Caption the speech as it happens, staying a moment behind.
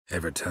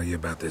Ever tell you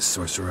about this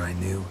sorcerer I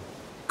knew?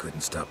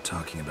 Couldn't stop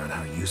talking about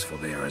how useful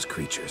they are as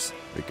creatures.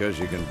 Because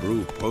you can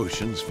brew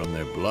potions from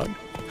their blood?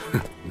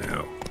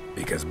 No,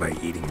 because by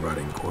eating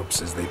rotting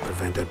corpses, they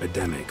prevent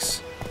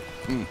epidemics.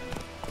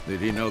 Did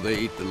he know they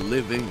eat the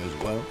living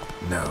as well?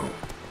 No,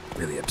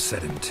 really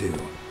upset him too.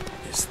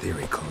 His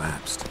theory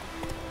collapsed.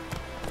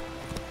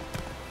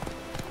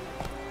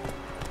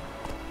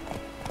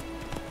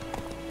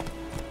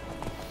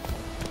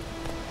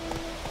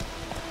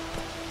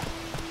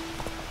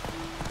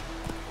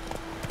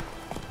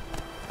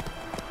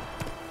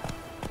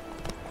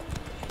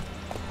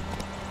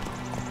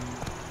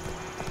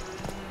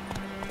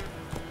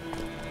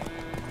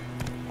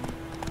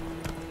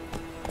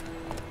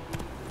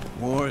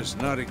 War's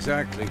not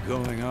exactly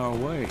going our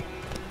way.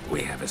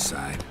 We have a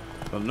side.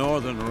 The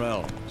Northern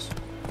Realms.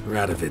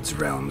 Radovid's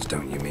realms,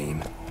 don't you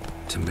mean?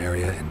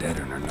 Temeria and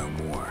Edirn are no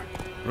more.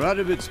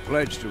 Radovid's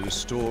pledged to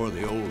restore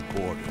the old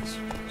borders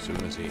as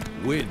soon as he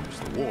wins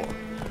the war.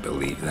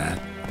 Believe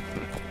that?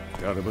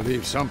 Gotta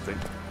believe something.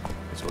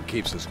 It's what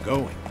keeps us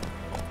going.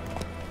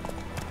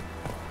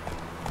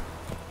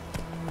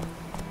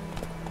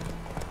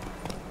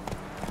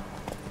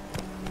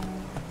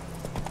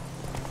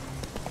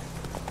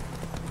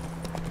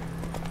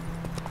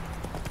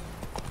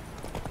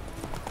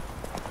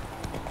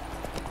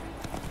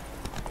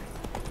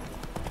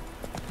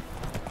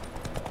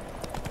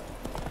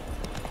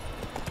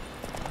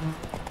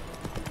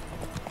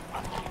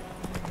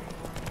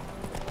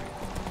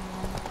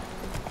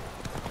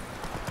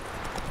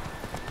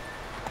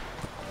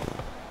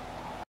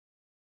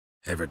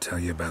 Ever tell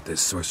you about this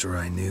sorcerer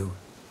I knew?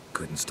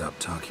 Couldn't stop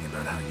talking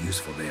about how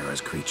useful they are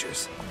as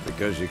creatures.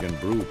 Because you can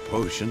brew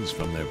potions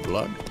from their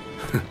blood?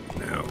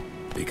 No,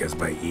 because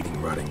by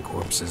eating rotting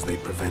corpses, they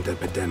prevent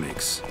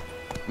epidemics.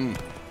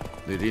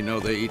 Did he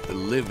know they eat the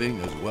living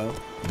as well?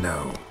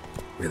 No,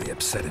 really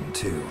upset him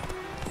too.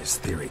 His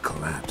theory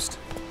collapsed.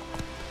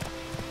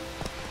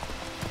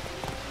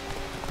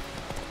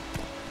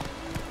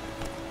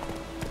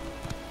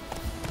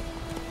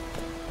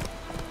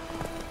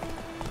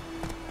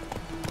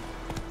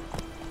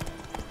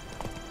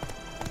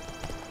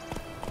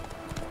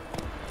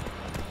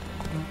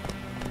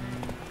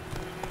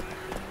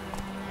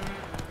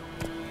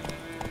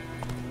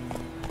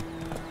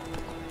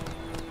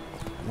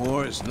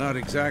 War's not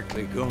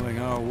exactly going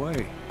our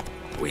way.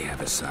 We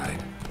have a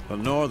side. The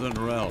Northern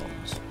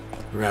Realms.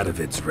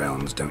 Radovid's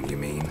realms, don't you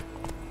mean?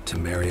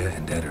 Temeria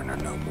and Edirn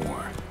are no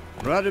more.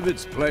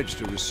 Radovid's pledged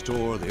to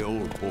restore the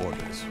old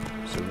borders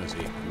as soon as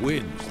he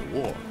wins the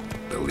war.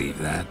 Believe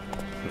that?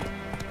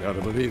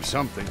 Gotta believe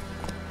something.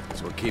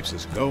 It's what keeps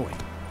us going.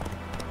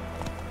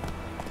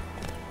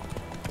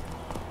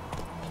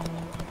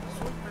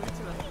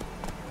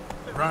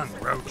 Run,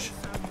 Roach.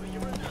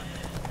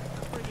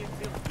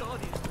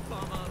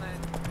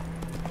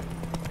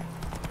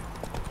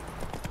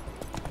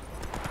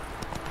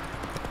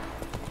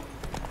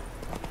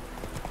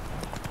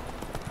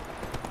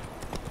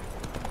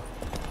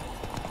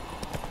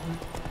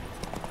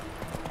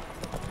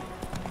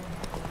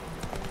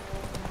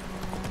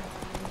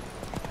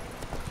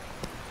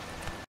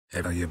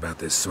 Ever tell you about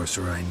this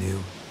sorcerer I knew?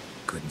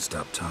 Couldn't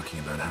stop talking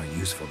about how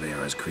useful they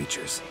are as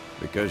creatures.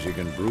 Because you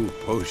can brew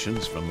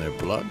potions from their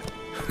blood?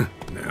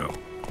 No,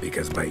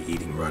 because by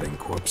eating rotting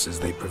corpses,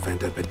 they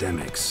prevent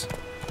epidemics.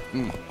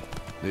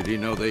 Did he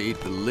know they eat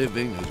the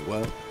living as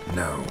well?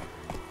 No,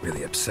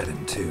 really upset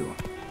him too.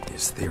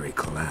 His theory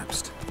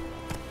collapsed.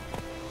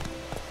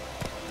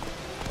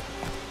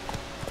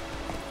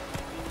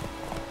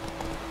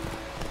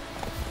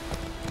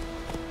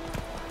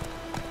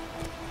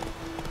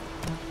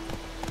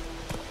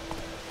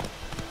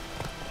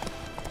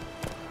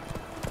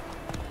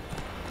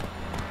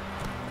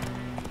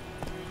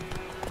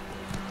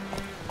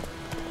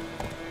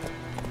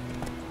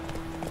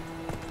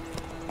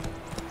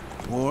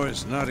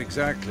 War's not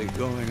exactly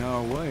going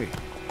our way.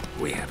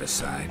 We have a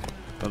side.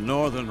 The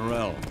Northern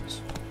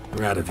Realms.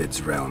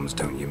 Radovid's realms,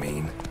 don't you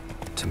mean?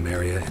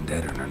 Temeria and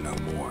Edirn are no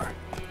more.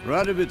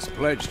 Radovid's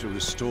pledged to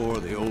restore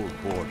the old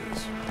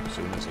borders as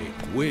soon as he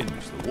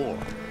wins the war.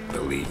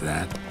 Believe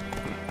that?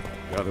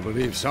 Gotta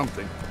believe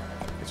something.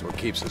 It's what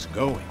keeps us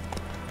going.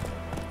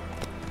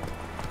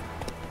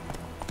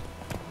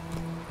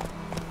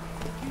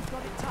 You've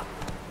got it tough.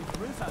 With a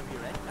roof over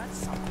your head, that's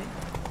something.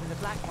 When the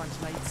Black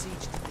Ones laid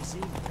siege to this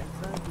inn, they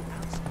burned the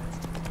outskirts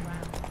to the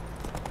ground.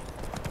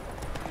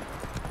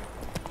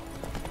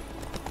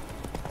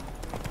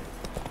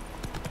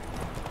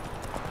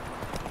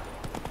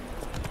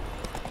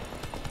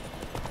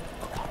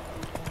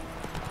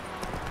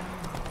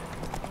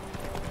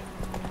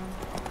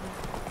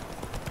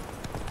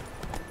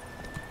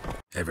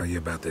 Ever tell you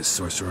about this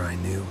sorcerer I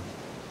knew?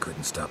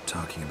 Couldn't stop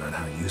talking about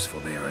how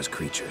useful they are as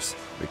creatures.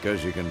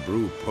 Because you can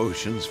brew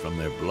potions from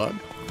their blood?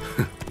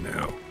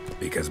 No,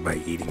 because by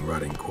eating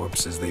rotting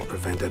corpses, they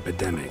prevent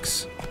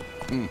epidemics.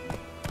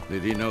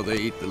 Did he know they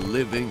eat the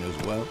living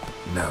as well?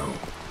 No,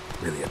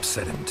 really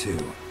upset him too.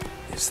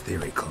 His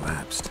theory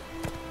collapsed.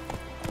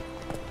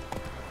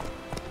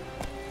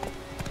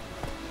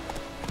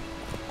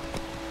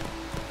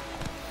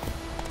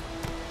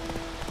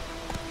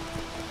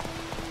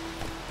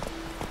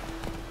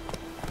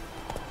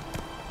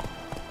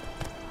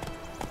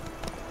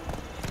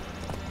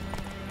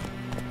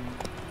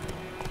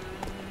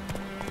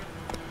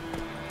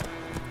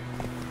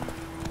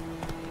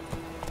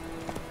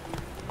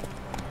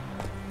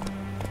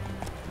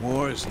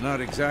 war's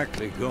not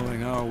exactly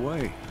going our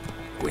way.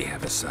 We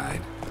have a side.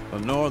 The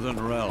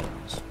Northern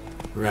Realms.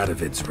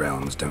 Radovid's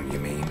realms, don't you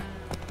mean?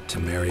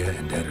 Temeria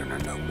and Edirn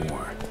are no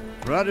more.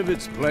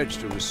 Radovid's pledged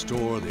to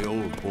restore the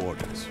old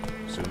borders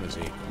as soon as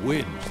he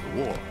wins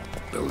the war.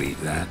 Believe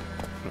that?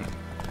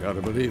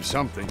 Gotta believe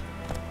something.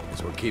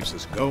 That's what keeps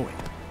us going.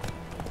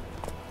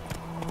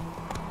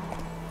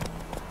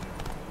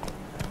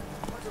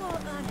 What do our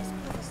earnest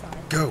prophesy?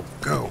 Go,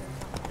 go!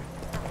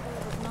 That all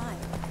was mine.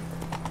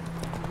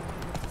 He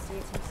lived to see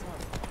it himself.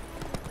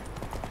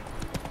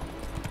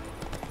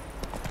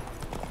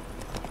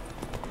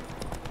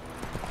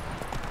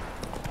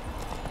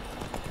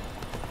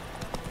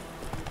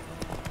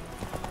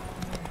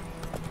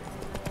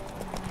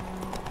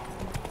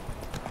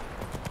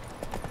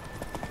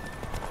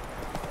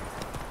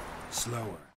 Slower.